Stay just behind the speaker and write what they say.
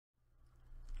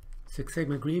Six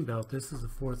Sigma Greenbelt. This is the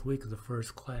fourth week of the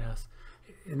first class.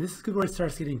 And this is where it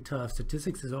starts getting tough.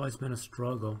 Statistics has always been a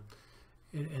struggle.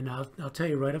 And I'll tell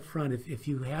you right up front, if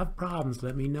you have problems,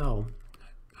 let me know.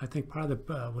 I think part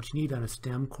of what you need on a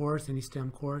STEM course, any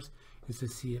STEM course, is to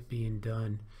see it being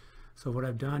done. So what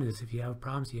I've done is if you have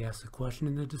problems, you ask the question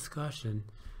in the discussion.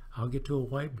 I'll get to a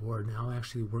whiteboard and I'll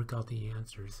actually work out the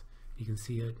answers. You can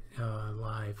see it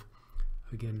live.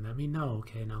 Again, let me know,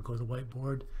 okay? And I'll go to the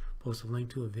whiteboard, post a link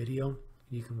to a video, and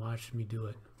you can watch me do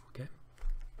it, okay?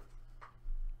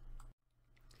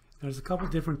 There's a couple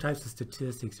different types of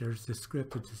statistics. There's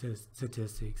descriptive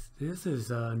statistics. This is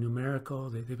numerical.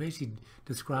 They basically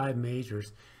describe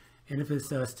measures. And if it's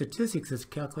statistics, it's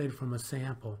calculated from a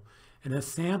sample. And a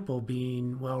sample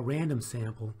being, well, random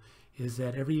sample, is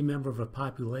that every member of a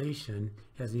population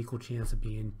has an equal chance of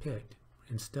being picked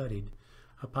and studied.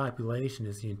 A population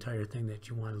is the entire thing that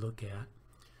you want to look at.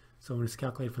 So when it's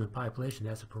calculated from the population,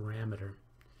 that's a parameter.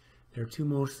 There are two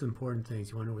most important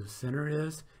things. You want to know where the center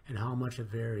is and how much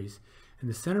it varies. And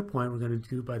the center point we're going to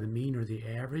do by the mean or the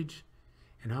average,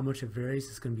 and how much it varies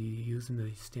is going to be using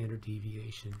the standard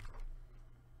deviation.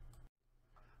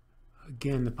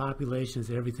 Again, the population is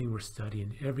everything we're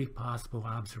studying, every possible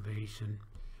observation.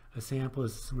 A sample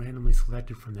is randomly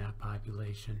selected from that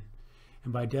population.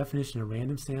 And by definition, a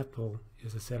random sample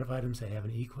is a set of items that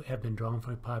have been drawn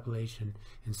from a population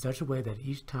in such a way that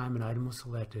each time an item was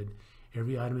selected,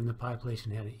 every item in the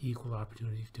population had an equal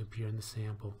opportunity to appear in the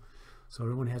sample. So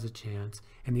everyone has a chance,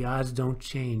 and the odds don't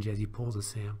change as you pull the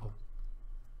sample.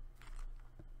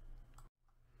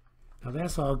 Now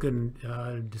that's all good,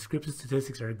 and descriptive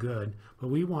statistics are good.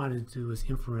 What we want to do is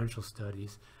inferential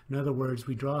studies. In other words,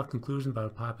 we draw a conclusion about a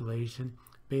population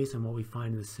based on what we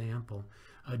find in the sample.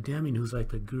 Deming, who's like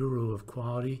the guru of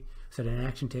quality, said an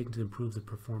action taken to improve the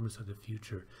performance of the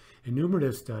future.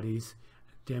 Enumerative studies,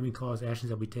 Deming calls actions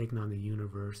that will be taken on the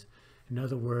universe. In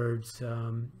other words,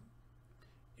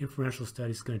 inferential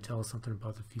studies is going to tell us something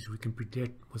about the future. We can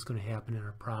predict what's going to happen in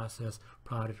our process,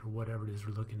 product, or whatever it is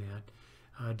we're looking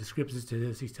at. Descriptive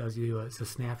statistics tells you it's a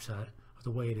snapshot of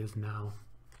the way it is now.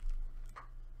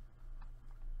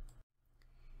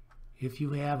 If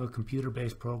you have a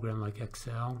computer-based program like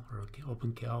Excel or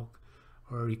OpenCalc,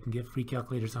 or you can get free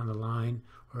calculators on the line,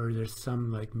 or there's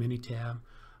some like Minitab,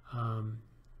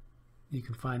 you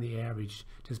can find the average.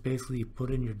 Just basically you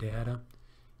put in your data,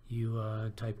 you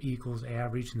type equals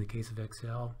average in the case of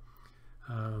Excel,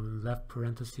 left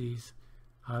parentheses,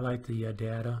 highlight the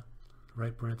data,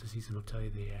 right parentheses, and it'll tell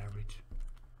you the average.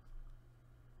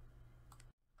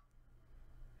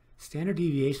 Standard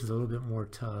deviation is a little bit more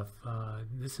tough.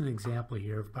 This is an example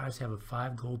here. If bars have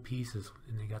 5 gold pieces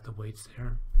and they got the weights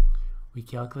there, we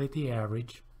calculate the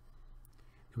average,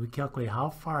 and we calculate how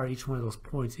far each one of those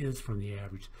points is from the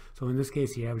average. So in this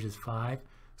case, the average is 5.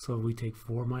 So we take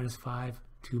 4 minus 5,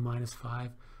 2 minus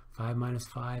 5, 5 minus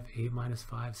 5, 8 minus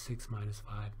 5, 6 minus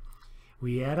 5.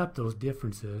 We add up those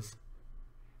differences,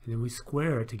 and then we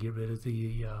square it to get rid of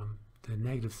the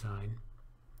negative sign.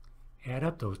 Add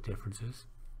up those differences.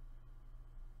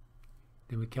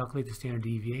 Then we calculate the standard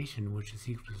deviation, which is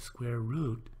equal to the square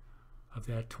root of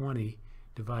that 20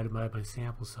 divided by my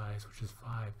sample size, which is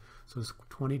 5. So it's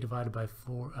 20 divided by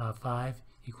 5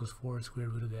 equals 4. The square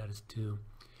root of that is 2.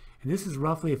 And this is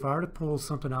roughly, if I were to pull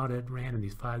something out at random,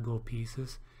 these 5 gold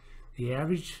pieces, the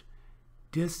average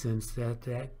distance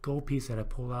that gold piece that I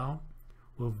pull out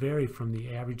will vary from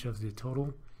the average of the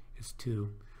total is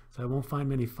 2. So I won't find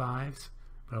many 5s,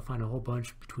 but I'll find a whole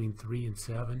bunch between 3 and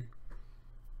 7.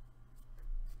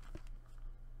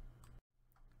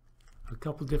 A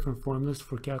couple different formulas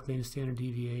for calculating standard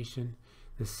deviation.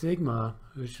 The sigma,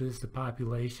 which is the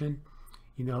population.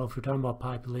 You know, if we're talking about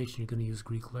population, you're going to use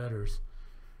Greek letters.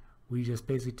 We just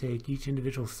basically take each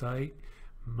individual site,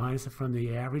 minus it from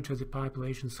the average of the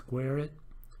population, square it,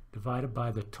 divide it by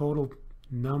the total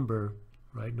number,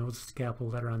 right? Notice the capital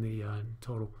letter on the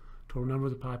total number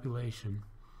of the population,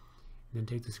 and then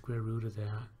take the square root of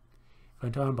that. If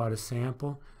I'm talking about a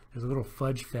sample, there's a little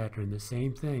fudge factor in the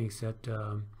same thing, except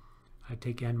I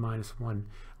take n minus 1.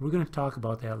 We're going to talk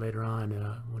about that later on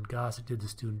when Gossett did the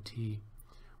student T.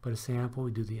 But a sample,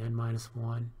 we do the n minus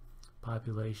 1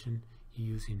 population. You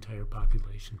use the entire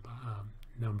population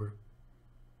number.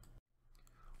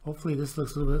 Hopefully this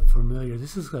looks a little bit familiar.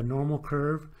 This is a normal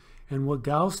curve, and what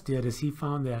Gauss did is he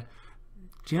found that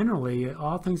generally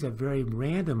all things that vary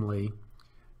randomly,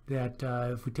 that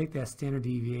if we take that standard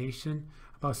deviation,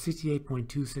 about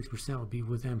 68.26% would be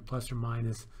within plus or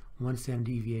minus 1 standard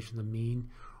deviation of the mean.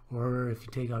 Or if you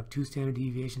take out 2 standard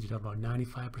deviations, you have about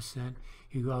 95%.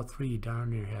 You go out 3, you darn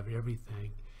near have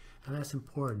everything. Now that's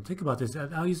important. Think about this.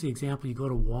 I'll use the example: you go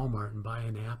to Walmart and buy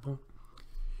an apple.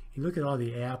 You look at all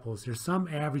the apples. There's some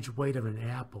average weight of an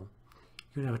apple.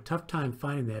 You're going to have a tough time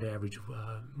finding that average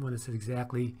when it's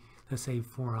exactly, let's say,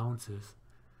 4 ounces.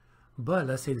 But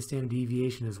let's say the standard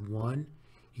deviation is 1.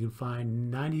 You can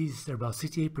find about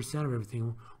 68% of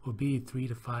everything will be 3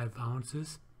 to 5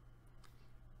 ounces.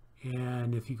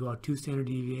 And if you go out 2 standard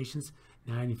deviations,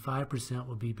 95%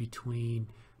 will be between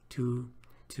 2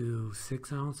 to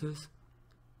 6 ounces.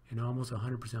 And almost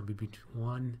 100% will be between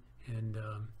 1 and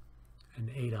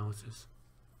 8 ounces.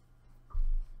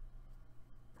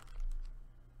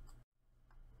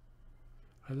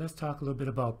 All right, let's talk a little bit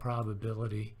about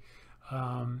probability.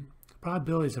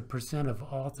 Probability is a percent of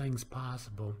all things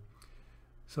possible.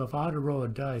 So if I were to roll a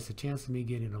dice, the chance of me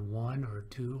getting a 1 or a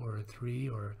 2 or a 3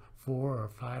 or a 4 or a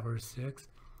 5 or a 6,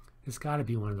 it's got to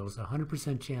be one of those.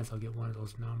 100% chance I'll get one of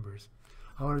those numbers.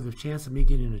 However, the chance of me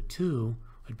getting a 2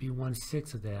 would be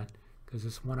 1/6 of that, because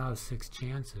it's 1 out of 6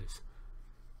 chances.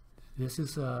 This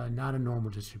is not a normal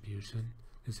distribution.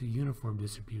 It's a uniform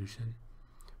distribution,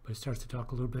 but it starts to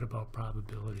talk a little bit about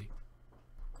probability.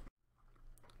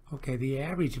 Okay, the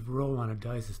average roll on a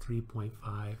dice is 3.5,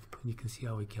 and you can see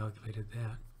how we calculated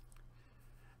that.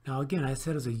 Now again, I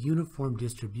said it's a uniform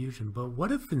distribution, but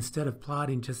what if instead of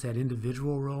plotting just that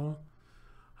individual roll,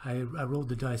 I rolled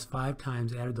the dice 5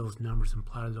 times, added those numbers, and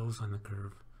plotted those on the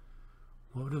curve?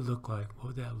 What would it look like? What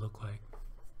would that look like?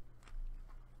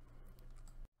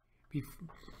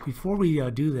 Before we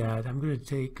do that, I'm going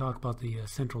to talk about the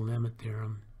central limit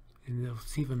theorem, and we'll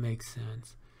see if it makes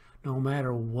sense. No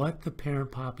matter what the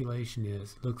parent population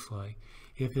looks like,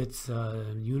 if it's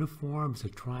uniform, it's a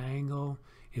triangle,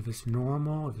 if it's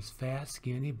normal, if it's fat,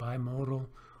 skinny, bimodal,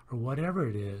 or whatever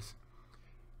it is,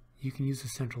 you can use the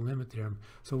central limit theorem.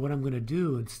 So what I'm going to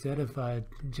do, instead of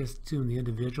just doing the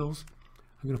individuals,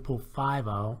 I'm going to pull 5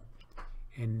 out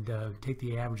and take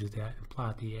the average of that and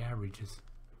plot the averages.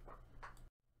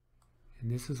 And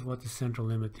this is what the central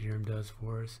limit theorem does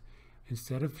for us.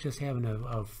 Instead of just having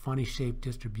a funny shaped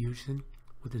distribution,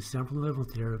 what the central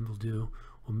limit theorem will do,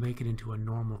 will make it into a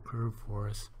normal curve for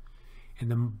us.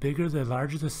 And the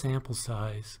larger the sample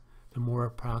size, the more it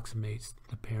approximates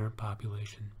the parent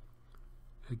population.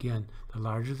 Again, the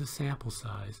larger the sample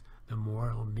size, the more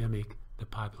it will mimic the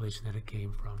population that it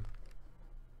came from.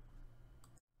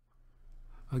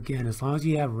 Again, as long as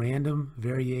you have random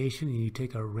variation and you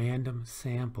take a random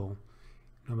sample,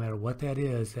 no matter what that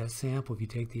is, that sample, if you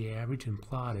take the average and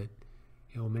plot it,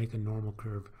 it will make a normal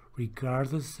curve,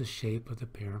 regardless of the shape of the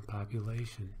parent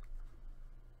population.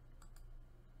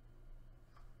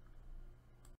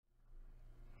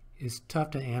 It's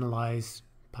tough to analyze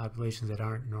populations that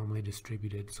aren't normally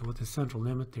distributed. So what the central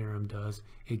limit theorem does,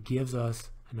 it gives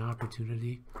us an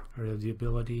opportunity or the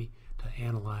ability to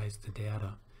analyze the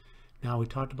data. Now, we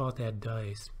talked about that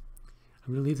dice.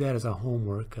 I'm going to leave that as a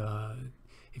homework.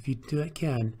 If you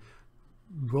can,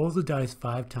 roll the dice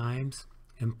 5 times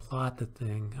and plot the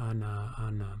thing on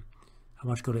I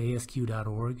want you to go to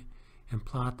asq.org and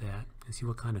plot that and see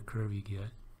what kind of curve you get.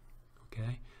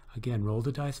 Okay? Again, roll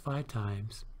the dice 5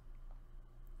 times,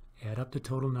 add up the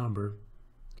total number,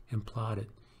 and plot it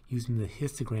using the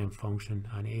histogram function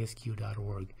on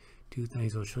asq.org. 2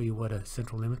 things. It'll show you what a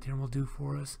central limit theorem will do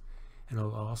for us, and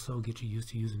it'll also get you used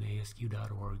to using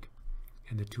asq.org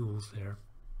and the tools there.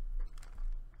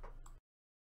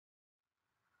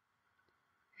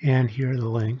 And here are the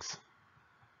links.